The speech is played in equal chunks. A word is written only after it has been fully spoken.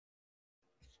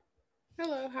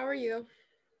Hello, how are you?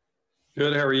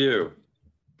 Good. How are you?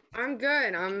 I'm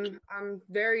good. I'm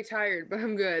very tired, but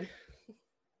I'm good.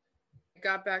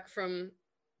 Got back from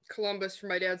Columbus for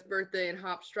my dad's birthday and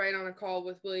hopped straight on a call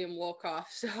with William Wolkoff.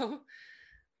 So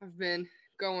I've been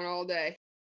going all day.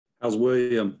 How's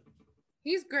William?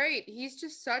 He's great. He's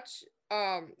just such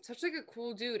like a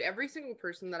cool dude. Every single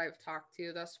person that I've talked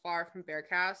to thus far from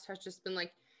Bearcast has just been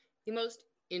like the most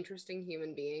interesting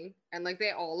human being. And like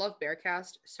they all love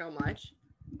Bearcast so much.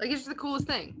 Like it's just the coolest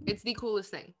thing. It's the coolest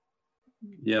thing.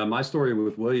 Yeah, my story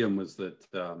with William was that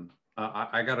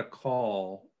I got a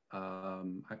call.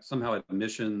 Somehow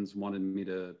admissions wanted me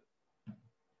to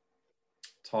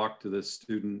talk to this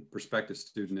student, prospective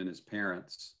student, and his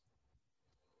parents,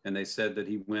 and they said that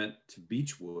he went to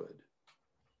Beechwood,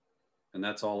 and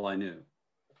that's all I knew.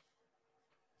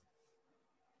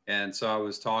 And so I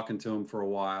was talking to him for a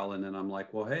while, and then I'm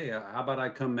like, "Well, hey, how about I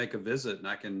come make a visit, and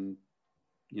I can,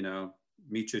 you know,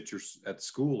 meet you at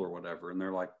school or whatever?" And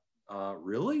they're like,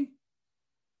 "Really?"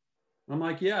 I'm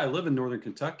like, yeah, I live in Northern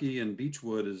Kentucky and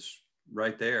Beechwood is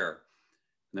right there.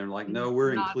 And they're like, no, we're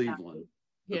in Not that. Cleveland,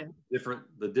 Yeah.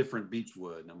 the different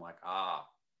Beechwood. And I'm like, ah,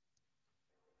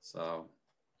 so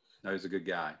no, he's a good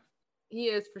guy. He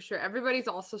is for sure. Everybody's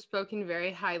also spoken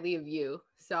very highly of you.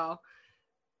 So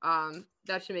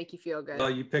that should make you feel good. Well,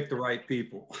 you picked the right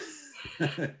people.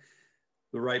 The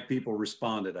right people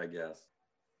responded, I guess.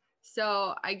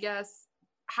 So I guess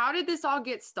how did this all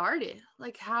get started?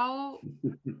 Like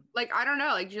I don't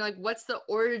know, like you're like what's the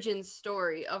origin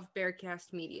story of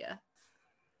Bearcast Media?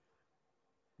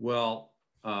 Well,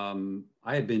 I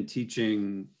had been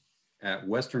teaching at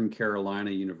Western Carolina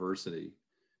University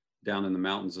down in the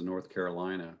mountains of North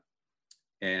Carolina.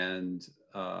 And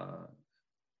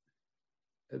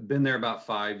been there about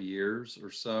 5 years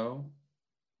or so.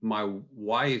 My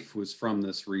wife was from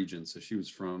this region, so she was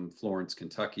from Florence,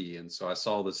 Kentucky, and so I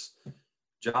saw this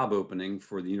job opening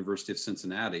for the University of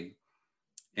Cincinnati,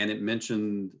 and it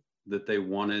mentioned that they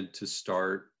wanted to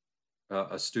start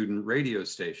a student radio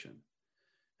station.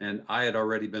 And I had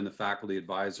already been the faculty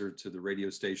advisor to the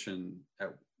radio station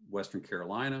at Western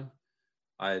Carolina.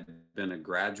 I had been a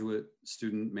graduate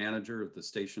student manager at the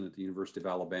station at the University of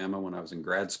Alabama when I was in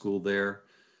grad school there.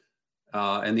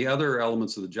 And the other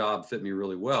elements of the job fit me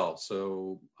really well.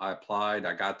 So I applied,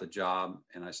 I got the job,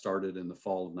 and I started in the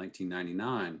fall of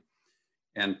 1999.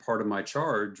 And part of my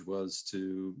charge was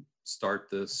to start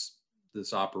this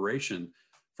operation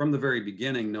from the very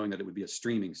beginning, knowing that it would be a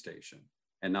streaming station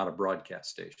and not a broadcast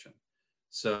station.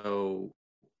 So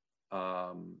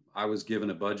I was given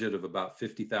a budget of about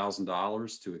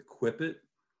 $50,000 to equip it.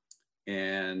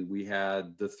 And we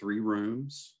had the three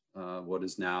rooms, what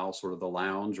is now sort of the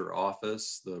lounge or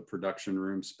office, the production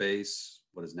room space,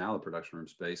 what is now the production room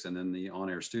space, and then the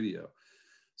on-air studio.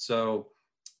 So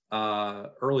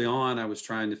early on, I was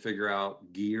trying to figure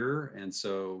out gear. And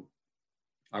so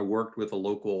I worked with a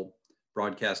local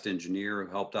broadcast engineer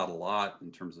who helped out a lot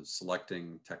in terms of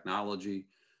selecting technology.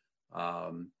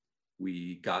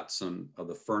 We got some of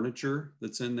the furniture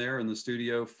that's in there in the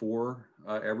studio for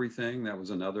everything. That was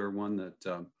another one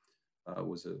that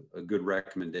was a good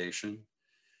recommendation.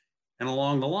 And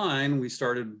along the line, we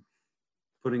started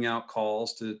putting out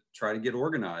calls to try to get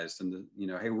organized and,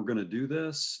 hey, we're going to do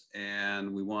this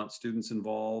and we want students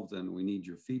involved and we need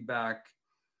your feedback.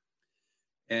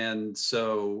 And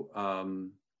so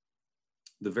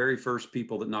the very first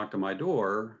people that knocked on my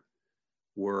door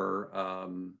were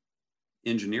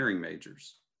engineering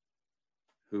majors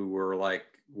who were like,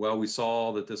 well, we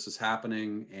saw that this is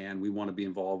happening and we want to be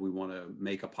involved. We want to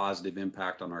make a positive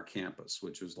impact on our campus,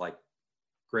 which was like,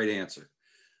 great answer.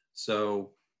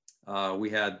 So we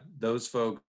had those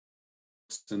folks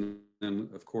and then,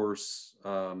 of course,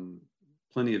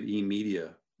 plenty of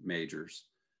e-media majors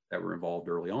that were involved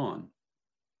early on.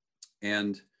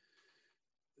 And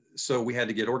so we had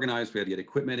to get organized. We had to get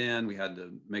equipment in. We had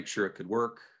to make sure it could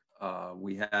work.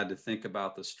 We had to think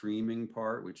about the streaming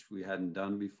part, which we hadn't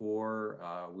done before.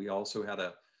 We also had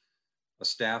a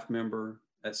staff member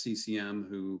at CCM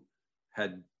who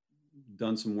had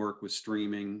done some work with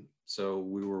streaming. So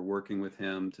we were working with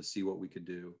him to see what we could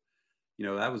do.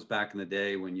 That was back in the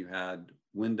day when you had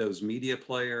Windows Media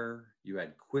Player, you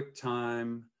had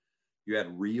QuickTime, you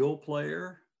had Real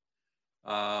Player.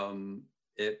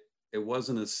 It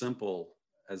wasn't as simple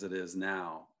as it is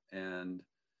now. And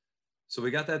so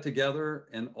we got that together,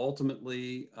 and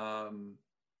ultimately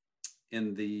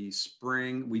in the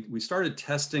spring, we started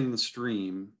testing the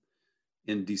stream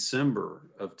in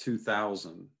December of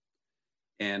 2000.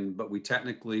 But we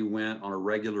technically went on a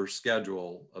regular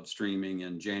schedule of streaming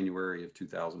in January of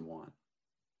 2001.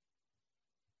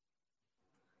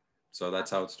 So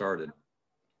that's how it started.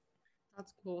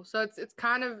 That's cool. So it's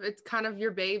kind of your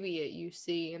baby at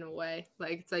UC in a way.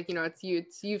 Like it's like,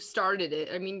 you've started it.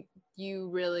 I mean, you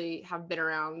really have been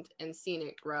around and seen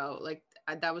it grow. Like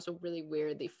that was a really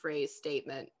weirdly phrased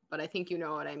statement, but I think you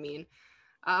know what I mean.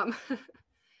 Um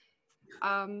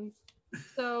um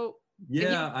so yeah.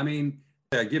 Yeah, I mean,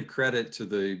 I give credit to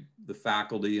the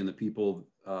faculty and the people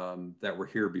that were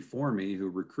here before me who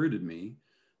recruited me,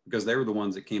 because they were the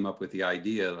ones that came up with the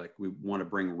idea, like we want to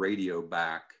bring radio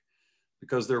back,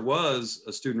 because there was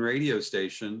a student radio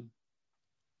station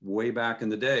way back in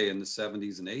the day in the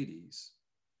 70s and 80s,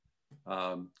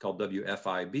 called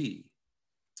WFIB,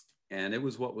 and it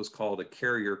was what was called a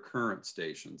carrier current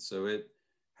station. So it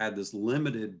had this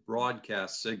limited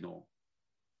broadcast signal,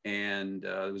 and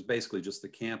it was basically just the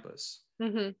campus.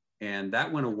 Mm-hmm. And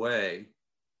that went away.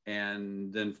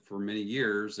 And then for many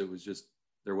years, it was just,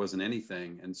 there wasn't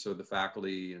anything. And so the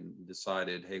faculty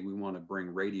decided, hey, we want to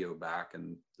bring radio back.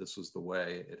 And this was the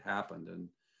way it happened. And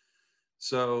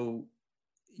so,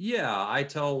 yeah, I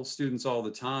tell students all the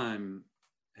time,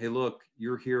 hey, look,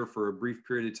 you're here for a brief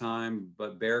period of time,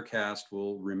 but Bearcast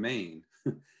will remain.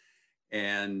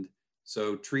 And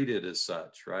so treat it as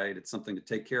such, right? It's something to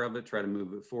take care of it, try to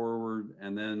move it forward,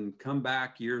 and then come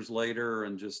back years later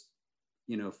and just,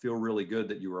 feel really good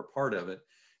that you were a part of it.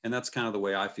 And that's kind of the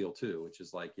way I feel too, which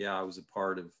is like, yeah, I was a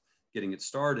part of getting it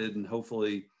started. And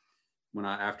hopefully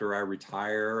after I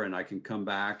retire and I can come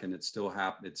back and it's still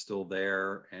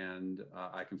there, and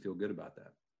I can feel good about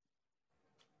that.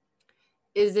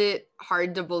 Is it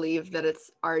hard to believe that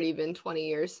it's already been 20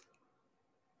 years?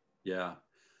 Yeah.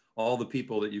 All the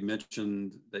people that you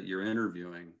mentioned that you're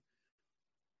interviewing,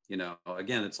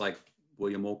 again, it's like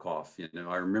William Wolkoff.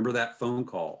 I remember that phone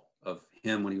call of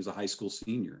him when he was a high school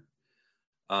senior.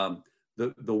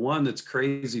 The one that's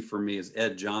crazy for me is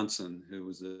Ed Johnson, who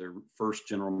was their first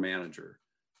general manager,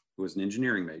 who was an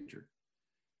engineering major.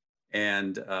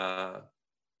 And I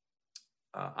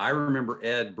remember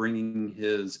Ed bringing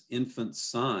his infant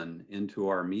son into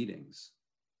our meetings.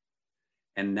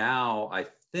 And now I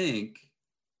think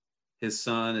his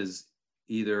son is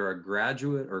either a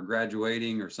graduate or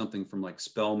graduating or something from like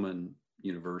Spelman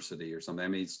University or something. I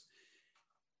mean,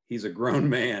 he's a grown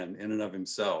man in and of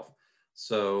himself.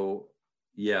 So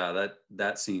yeah,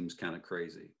 that seems kind of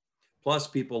crazy. Plus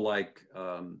people like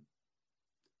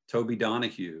Toby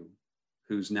Donahue,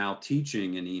 who's now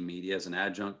teaching in e-media as an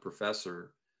adjunct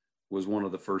professor, was one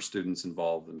of the first students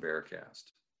involved in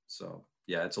Bearcast. So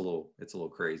yeah, it's a little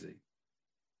crazy.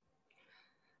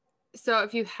 So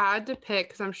if you had to pick,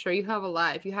 because I'm sure you have a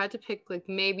lot, if you had to pick like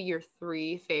maybe your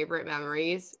 3 favorite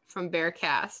memories from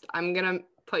Bearcast, I'm gonna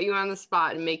put you on the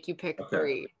spot and make you pick Okay.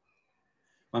 3.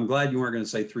 I'm glad you weren't going to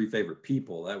say 3 favorite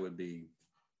people. That would be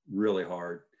really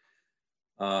hard.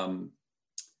 3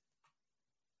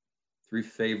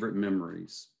 favorite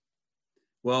memories.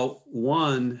 Well,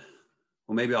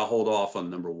 maybe I'll hold off on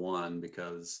number 1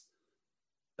 because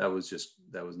that was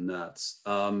nuts.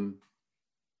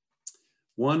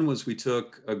 One was we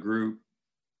took a group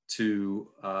to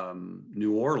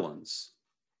New Orleans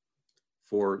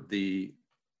for the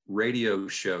radio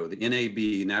show, the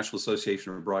NAB, National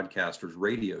Association of Broadcasters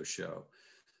radio show.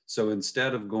 So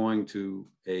instead of going to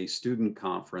a student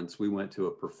conference, we went to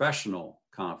a professional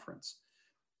conference,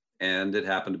 and it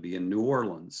happened to be in New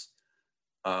Orleans.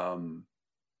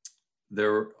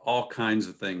 There were all kinds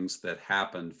of things that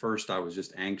happened. First, I was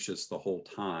just anxious the whole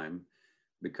time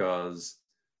because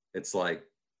it's like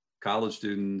college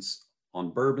students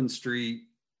on Bourbon Street.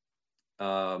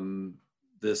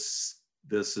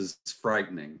 This is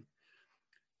frightening.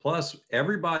 Plus,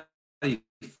 everybody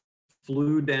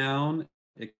flew down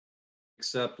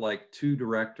except like 2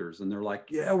 directors, and they're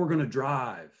like, "Yeah, we're going to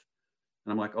drive."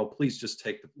 And I'm like, "Oh, please just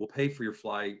we'll pay for your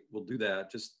flight. We'll do that.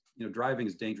 Just, driving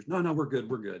is dangerous." No, we're good.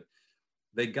 We're good.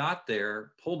 They got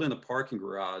there, pulled in a parking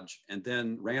garage, and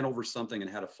then ran over something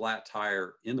and had a flat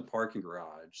tire in the parking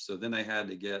garage. So then they had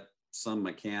to get some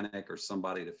mechanic or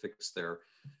somebody to fix their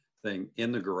thing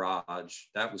in the garage.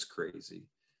 That was crazy.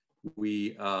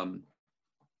 We,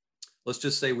 let's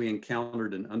just say we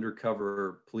encountered an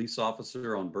undercover police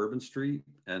officer on Bourbon Street.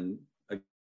 And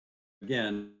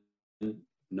again,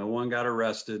 no one got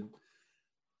arrested,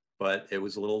 but it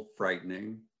was a little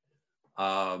frightening.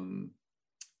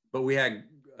 But we had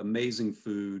amazing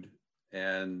food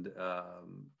and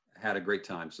had a great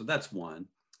time. So that's one.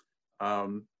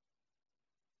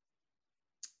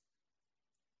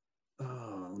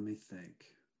 Let me think.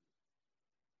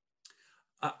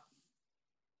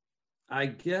 I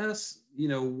guess,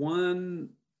 one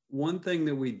thing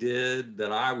that we did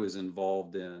that I was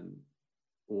involved in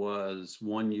was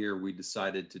one year we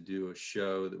decided to do a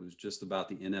show that was just about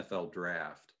the NFL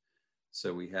draft.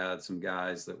 So we had some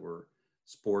guys that were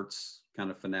sports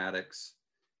kind of fanatics.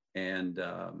 And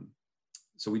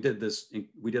so we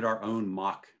did our own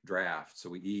mock draft. So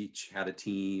we each had a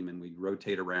team and we'd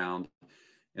rotate around.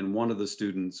 And one of the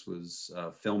students was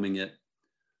filming it,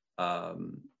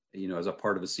 as a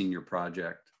part of a senior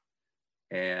project.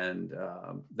 And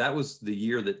that was the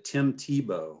year that Tim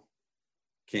Tebow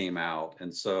came out.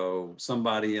 And so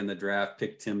somebody in the draft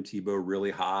picked Tim Tebow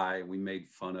really high. We made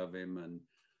fun of him. And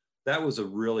that was a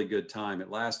really good time. It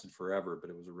lasted forever, but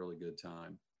it was a really good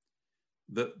time.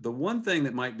 The one thing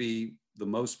that might be the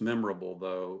most memorable,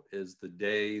 though, is the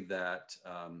day that,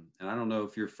 and I don't know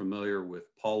if you're familiar with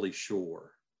Pauly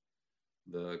Shore,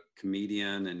 the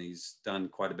comedian, and he's done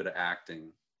quite a bit of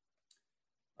acting.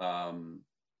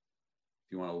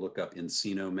 If you want to look up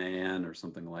Encino Man or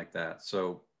something like that.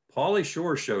 So Pauly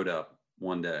Shore showed up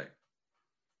one day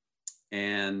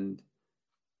and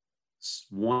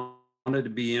wanted to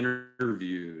be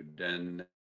interviewed, and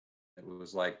it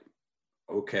was like,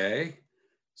 okay.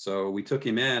 So we took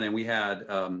him in, and we had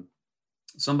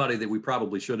somebody that we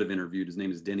probably should have interviewed. His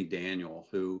name is Denny Daniel,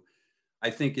 who I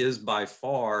think is by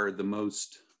far the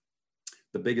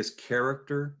biggest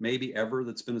character maybe ever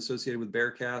that's been associated with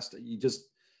Bearcast.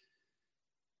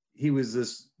 He was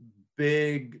this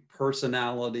big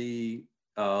personality,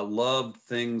 loved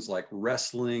things like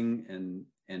wrestling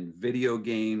and video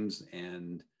games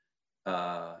and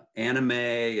anime,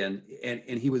 and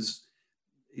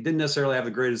he didn't necessarily have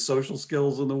the greatest social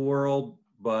skills in the world,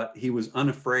 but he was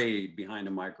unafraid behind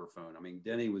a microphone. I mean,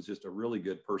 Denny was just a really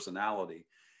good personality.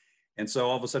 And so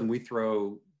all of a sudden we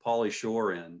throw Pauly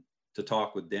Shore in to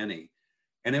talk with Denny.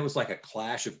 And it was like a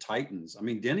clash of titans. I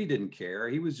mean, Denny didn't care.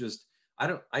 He was just,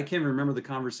 I can't remember the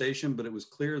conversation, but it was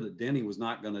clear that Denny was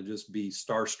not going to just be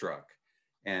starstruck,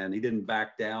 and he didn't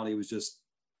back down. He was just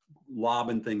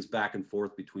lobbing things back and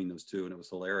forth between those two. And it was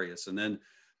hilarious. And then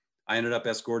I ended up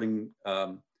escorting,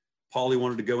 Pauly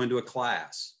wanted to go into a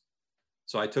class.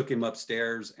 So I took him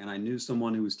upstairs, and I knew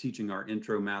someone who was teaching our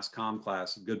intro mass comm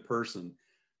class, a good person.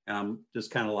 And I'm just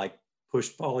kind of like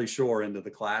pushed Pauly Shore into the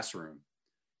classroom.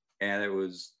 And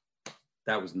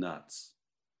that was nuts.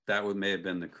 That may have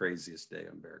been the craziest day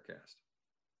on Bearcast.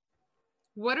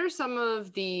 What are some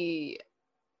of the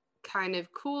kind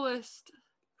of coolest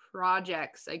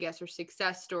projects, I guess, or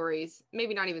success stories?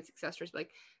 Maybe not even success stories, but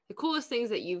like the coolest things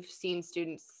that you've seen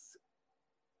students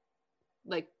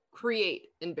like create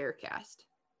in Bearcast?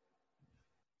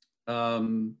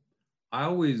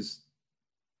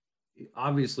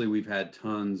 Obviously we've had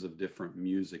tons of different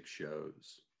music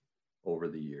shows over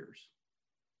the years.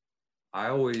 I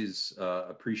always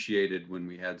appreciated when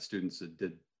we had students that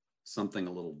did something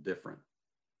a little different.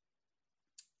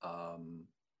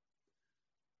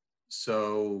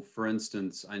 So for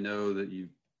instance, I know that you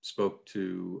spoke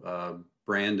to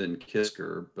Brandon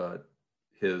Kisker, but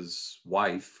his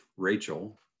wife,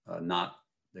 Rachel,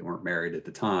 they weren't married at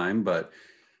the time, but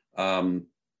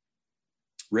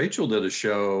Rachel did a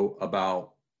show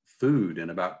about food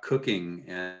and about cooking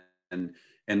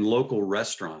and local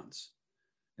restaurants.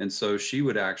 And so she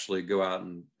would actually go out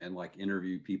and like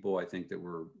interview people, I think, that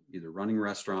were either running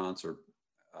restaurants or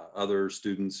other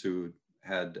students who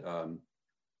had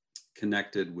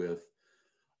connected with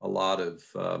a lot of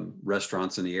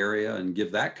restaurants in the area, and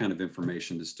give that kind of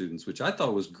information to students, which I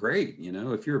thought was great. You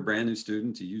know, if you're a brand new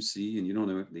student to UC and you don't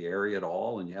know the area at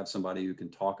all, and you have somebody who can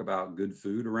talk about good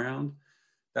food around,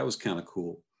 that was kind of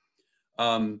cool.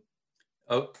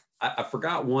 I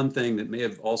forgot one thing that may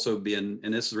have also been,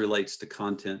 and this relates to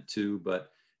content too,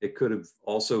 but it could have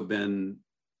also been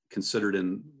considered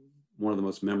in one of the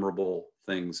most memorable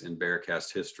things in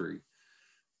Bearcast history.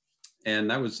 And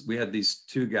that was, we had these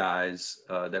two guys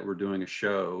that were doing a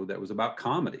show that was about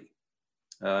comedy.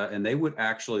 And they would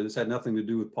actually, this had nothing to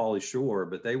do with Pauly Shore,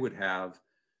 but they would have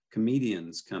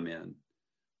comedians come in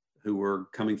who were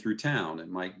coming through town. It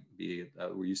might be,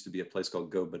 we used to be a place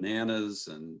called Go Bananas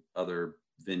and other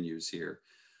venues here.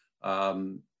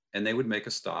 And they would make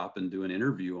a stop and do an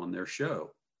interview on their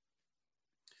show.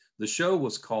 The show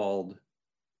was called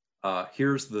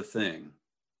Here's the Thing,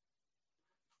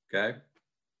 okay?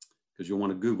 Because you'll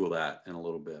want to Google that in a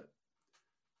little bit.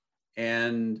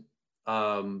 And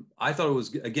I thought it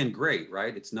was, again, great,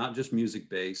 right? It's not just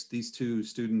music-based. These two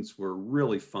students were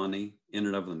really funny in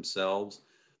and of themselves,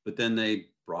 but then they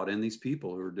brought in these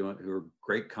people who were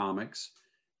great comics,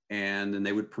 and then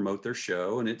they would promote their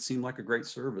show, and it seemed like a great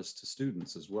service to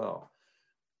students as well.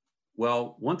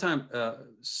 Well, one time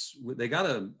they got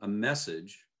a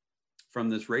message from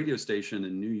this radio station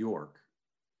in New York,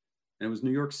 and it was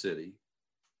New York City.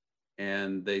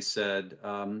 And they said,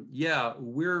 yeah,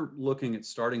 we're looking at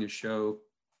starting a show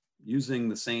using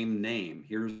the same name.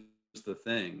 Here's the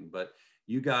thing. But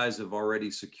you guys have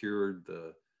already secured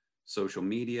the social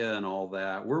media and all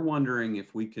that. We're wondering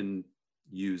if we can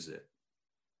use it.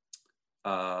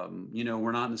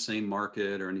 We're not in the same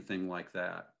market or anything like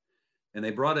that. And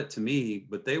they brought it to me,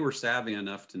 but they were savvy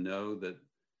enough to know that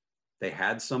they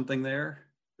had something there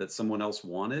that someone else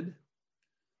wanted.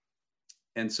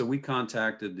 And so we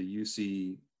contacted the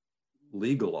UC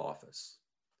legal office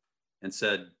and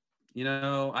said,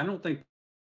 I don't think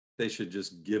they should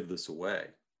just give this away.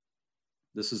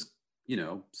 This is,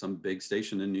 some big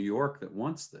station in New York that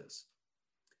wants this.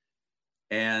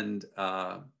 And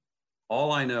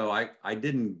all I know, I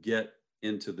didn't get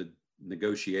into the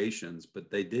negotiations, but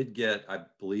they did get, I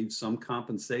believe, some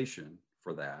compensation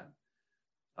for that.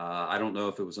 I don't know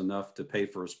if it was enough to pay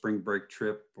for a spring break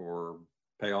trip or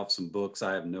pay off some books.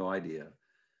 I have no idea.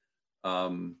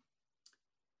 But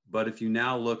if you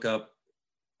now look up,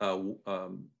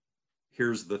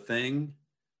 Here's the Thing,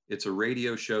 it's a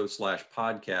radio show /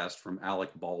 podcast from Alec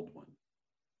Baldwin.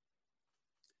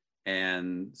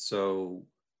 And so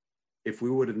if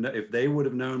they would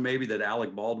have known maybe that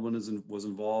Alec Baldwin was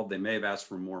involved, they may have asked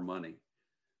for more money.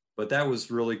 But that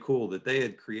was really cool that they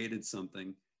had created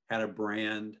something, had a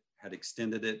brand, had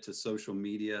extended it to social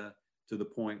media to the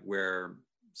point where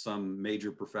some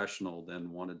major professional then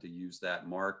wanted to use that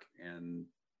mark, and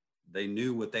they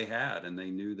knew what they had and they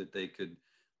knew that they could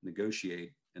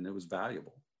negotiate, and it was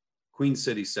valuable. Queen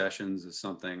City Sessions is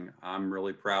something I'm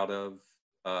really proud of.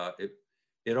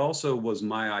 It also was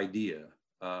my idea.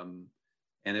 And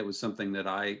it was something that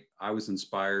I was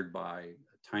inspired by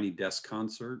a Tiny Desk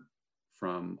concert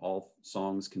from All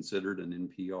Songs Considered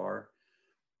and NPR.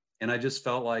 And I just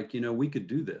felt like, we could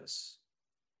do this.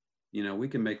 We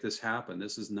can make this happen.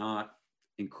 This is not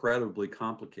incredibly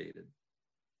complicated.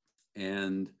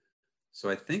 And so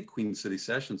I think Queen City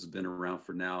Sessions has been around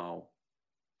for now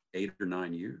 8 or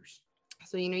 9 years.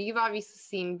 So, you've obviously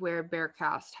seen where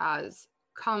Bearcast has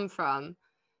come from.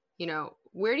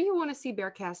 Where do you want to see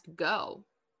Bearcast go?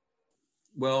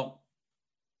 Well,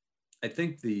 I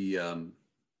think there's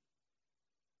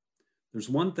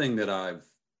one thing that I've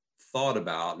thought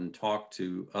about and talked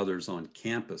to others on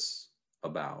campus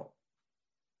about.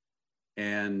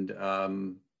 And,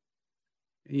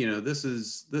 this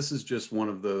is just one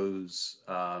of those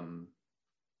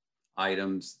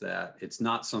items that it's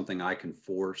not something I can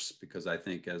force, because I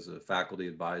think as a faculty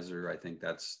advisor, I think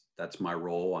that's my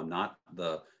role. I'm not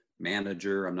the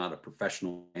manager. I'm not a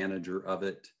professional manager of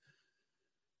it.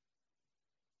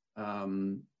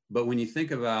 But when you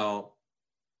think about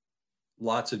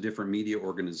lots of different media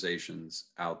organizations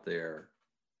out there,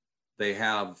 they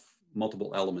have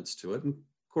multiple elements to it. And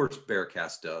of course,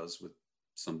 Bearcast does, with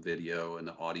some video and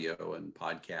the audio and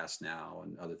podcasts now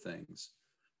and other things.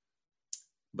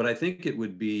 But I think it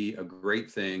would be a great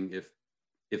thing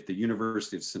if the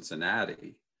University of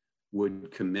Cincinnati would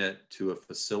commit to a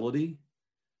facility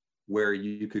where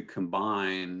you could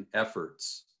combine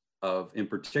efforts of, in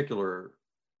particular,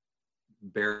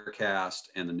 Bearcast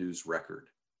and the News Record,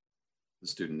 the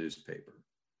student newspaper.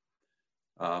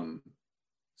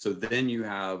 So then you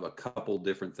have a couple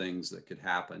different things that could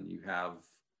happen. You have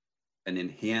an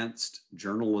enhanced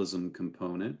journalism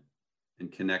component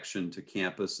and connection to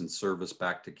campus and service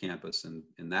back to campus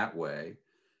in that way.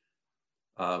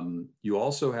 You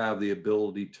also have the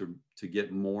ability to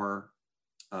get more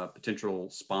potential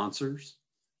sponsors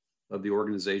of the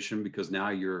organization, because now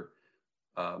you're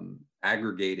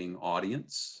aggregating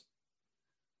audience.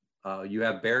 You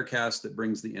have Bearcast that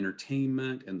brings the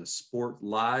entertainment and the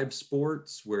live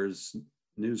sports, whereas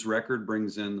News Record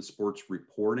brings in the sports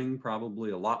reporting, probably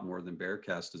a lot more than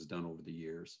Bearcast has done over the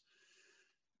years.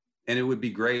 And it would be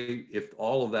great if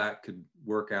all of that could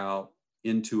work out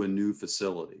into a new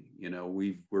facility.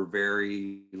 We're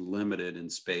very limited in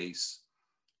space,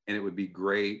 and it would be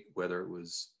great whether it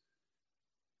was,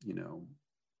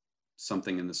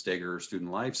 something in the Steger Student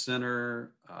Life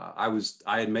Center. I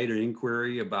had made an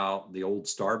inquiry about the old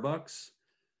Starbucks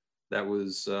that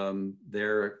was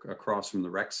there across from the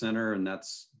rec center, and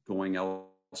that's going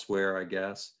elsewhere, I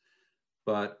guess.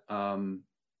 But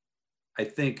I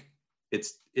think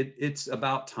it's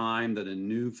about time that a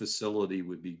new facility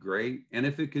would be great. And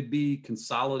if it could be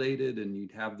consolidated and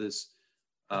you'd have this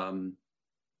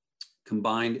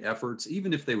combined efforts,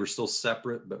 even if they were still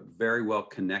separate but very well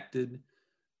connected,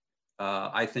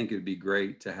 I think it'd be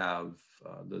great to have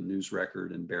the News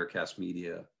Record and Bearcast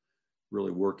Media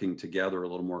really working together a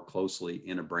little more closely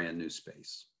in a brand new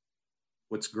space.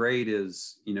 What's great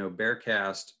is,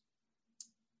 Bearcast,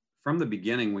 from the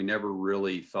beginning, we never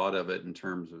really thought of it in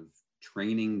terms of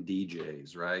training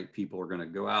DJs, right? People are going to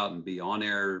go out and be on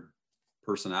air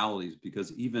personalities,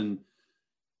 because even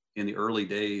in the early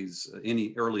days, in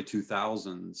the early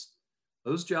 2000s,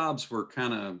 those jobs were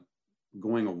kind of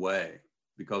going away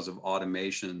because of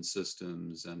automation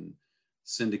systems and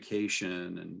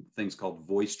syndication and things called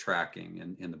voice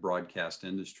tracking in the broadcast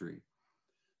industry.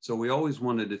 So we always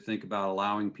wanted to think about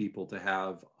allowing people to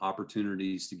have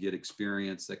opportunities to get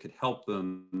experience that could help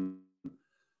them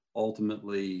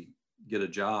ultimately get a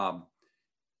job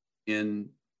in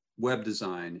web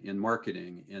design, in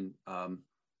marketing, in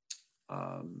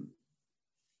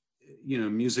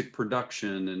music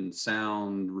production and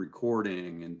sound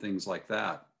recording and things like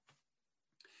that.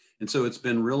 And so it's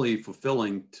been really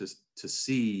fulfilling to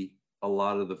see a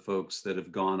lot of the folks that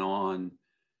have gone on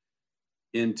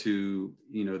into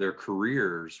their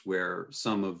careers, where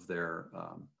some of their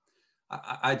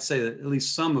I'd say that at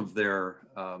least some of their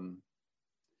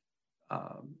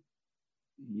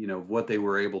what they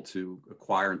were able to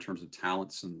acquire in terms of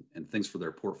talents and things for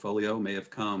their portfolio may have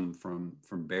come from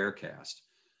Bearcast.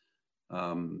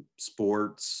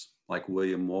 Sports, like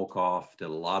William Wolkoff did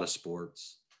a lot of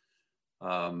sports.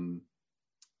 Same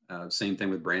thing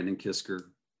with Brandon Kisker.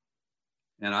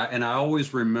 And I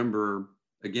always remember,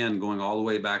 again, going all the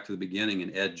way back to the beginning,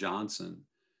 and Ed Johnson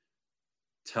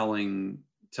telling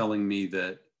me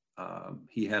that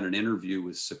he had an interview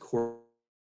with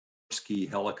Sikorsky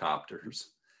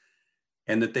helicopters,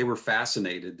 and that they were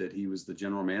fascinated that he was the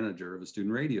general manager of a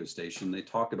student radio station. They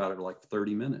talked about it for like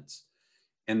 30 minutes.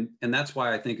 And that's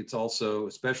why I think it's also,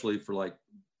 especially for like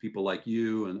people like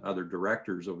you and other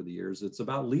directors over the years, it's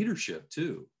about leadership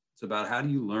too. It's about how do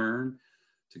you learn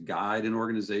to guide an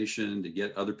organization, to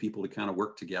get other people to kind of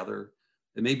work together.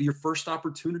 It may be your first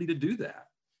opportunity to do that.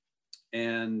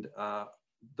 And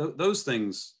those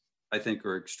things I think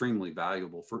are extremely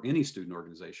valuable for any student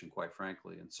organization, quite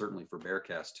frankly, and certainly for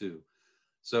Bearcast too.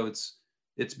 So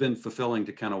it's been fulfilling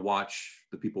to kind of watch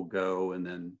the people go and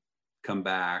then come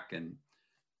back. And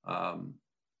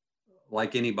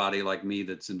like anybody like me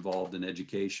that's involved in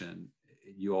education,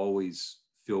 you always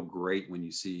feel great when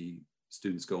you see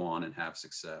students go on and have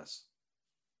success.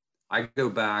 I go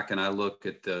back and I look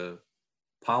at the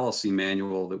policy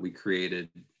manual that we created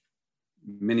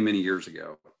many, many years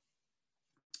ago.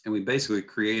 And we basically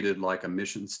created like a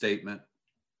mission statement,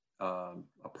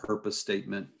 a purpose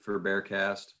statement for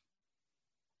Bearcast.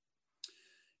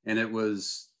 And it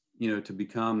was, to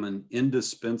become an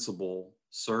indispensable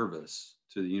service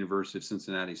to the University of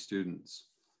Cincinnati students.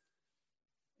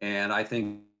 And I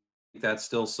think that's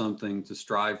still something to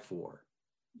strive for.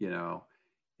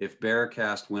 If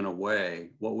Bearcast went away,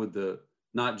 what would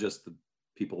not just the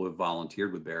people who have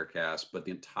volunteered with Bearcast, but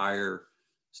the entire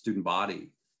student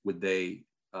body, would they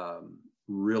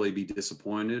really be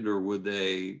disappointed, or would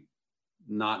they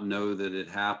not know that it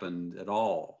happened at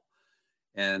all?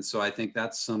 And so I think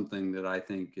that's something that I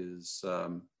think is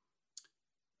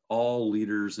all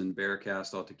leaders in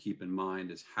Bearcast ought to keep in mind,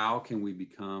 is how can we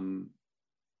become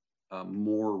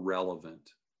more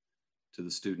relevant to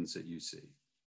the students at UC?